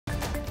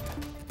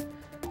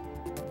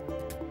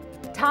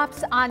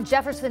Tops on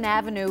Jefferson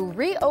Avenue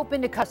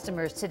reopened to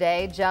customers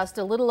today, just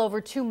a little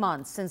over 2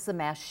 months since the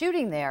mass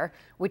shooting there,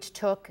 which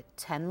took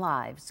 10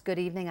 lives. Good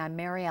evening, I'm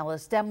Mary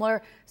Alice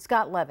Demler.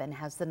 Scott Levin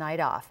has the night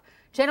off.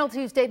 Channel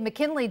 2's Dave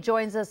McKinley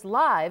joins us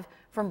live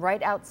from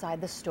right outside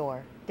the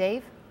store.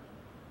 Dave?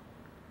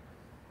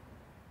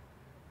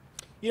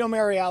 You know,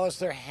 Mary Alice,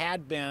 there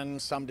had been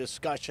some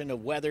discussion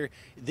of whether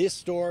this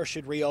store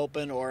should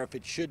reopen or if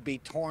it should be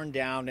torn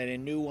down and a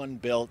new one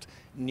built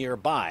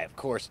nearby. Of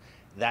course,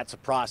 that's a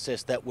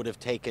process that would have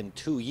taken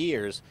 2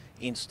 years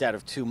instead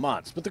of 2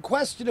 months. But the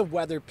question of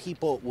whether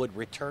people would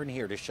return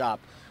here to shop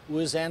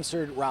was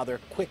answered rather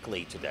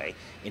quickly today.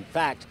 In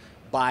fact,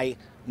 by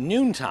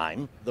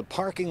noontime, the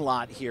parking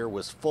lot here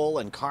was full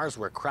and cars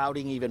were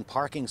crowding even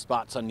parking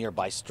spots on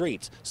nearby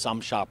streets. Some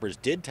shoppers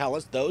did tell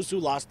us those who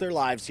lost their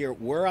lives here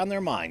were on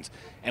their minds.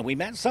 And we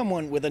met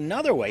someone with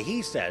another way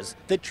he says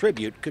the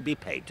tribute could be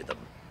paid to them.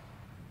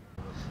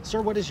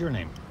 Sir, what is your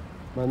name?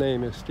 My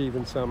name is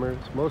Stephen Summers.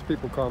 Most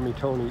people call me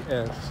Tony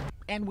S.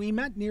 And we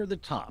met near the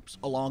Tops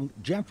along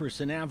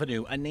Jefferson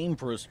Avenue, a name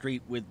for a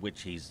street with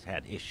which he's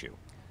had issue.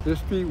 This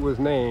street was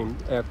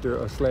named after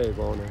a slave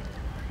owner.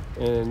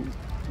 And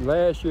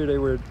last year they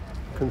were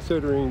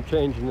considering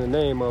changing the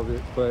name of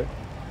it, but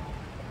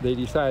they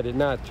decided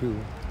not to.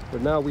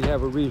 But now we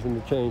have a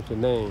reason to change the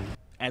name.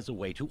 As a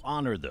way to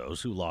honor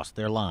those who lost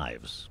their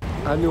lives.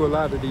 I knew a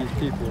lot of these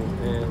people,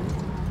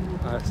 and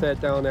I sat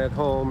down at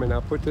home and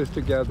I put this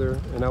together,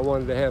 and I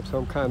wanted to have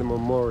some kind of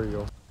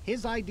memorial.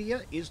 His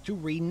idea is to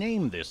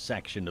rename this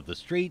section of the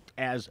street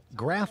as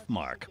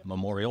Graffmark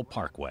Memorial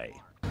Parkway.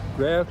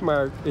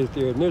 Graffmark is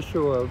the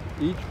initial of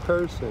each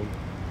person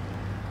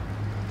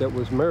that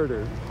was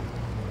murdered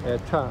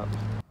at Tops.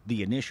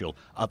 The initial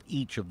of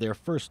each of their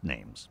first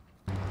names.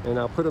 And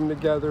I put them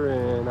together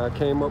and I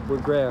came up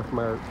with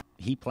Graffmark.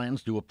 He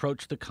plans to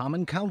approach the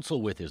Common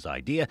Council with his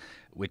idea,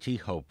 which he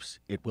hopes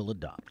it will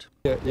adopt.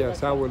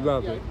 Yes, I would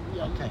love it.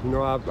 Okay. You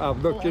know,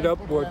 I've looked it up,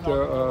 what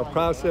the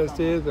process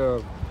is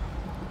of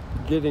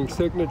getting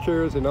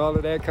signatures and all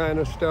of that kind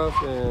of stuff,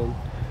 and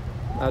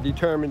I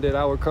determined that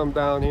I would come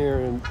down here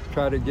and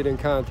try to get in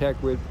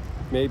contact with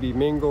maybe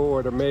Mingo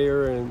or the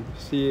mayor and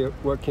see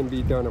what can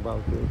be done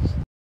about this.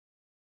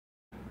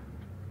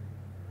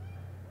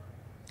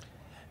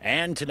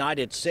 And tonight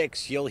at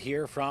 6, you'll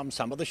hear from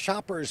some of the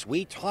shoppers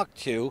we talked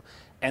to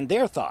and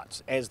their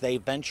thoughts as they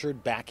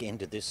ventured back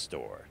into this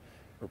store.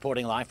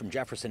 Reporting live from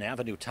Jefferson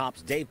Avenue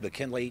Tops, Dave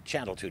McKinley,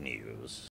 Channel 2 News.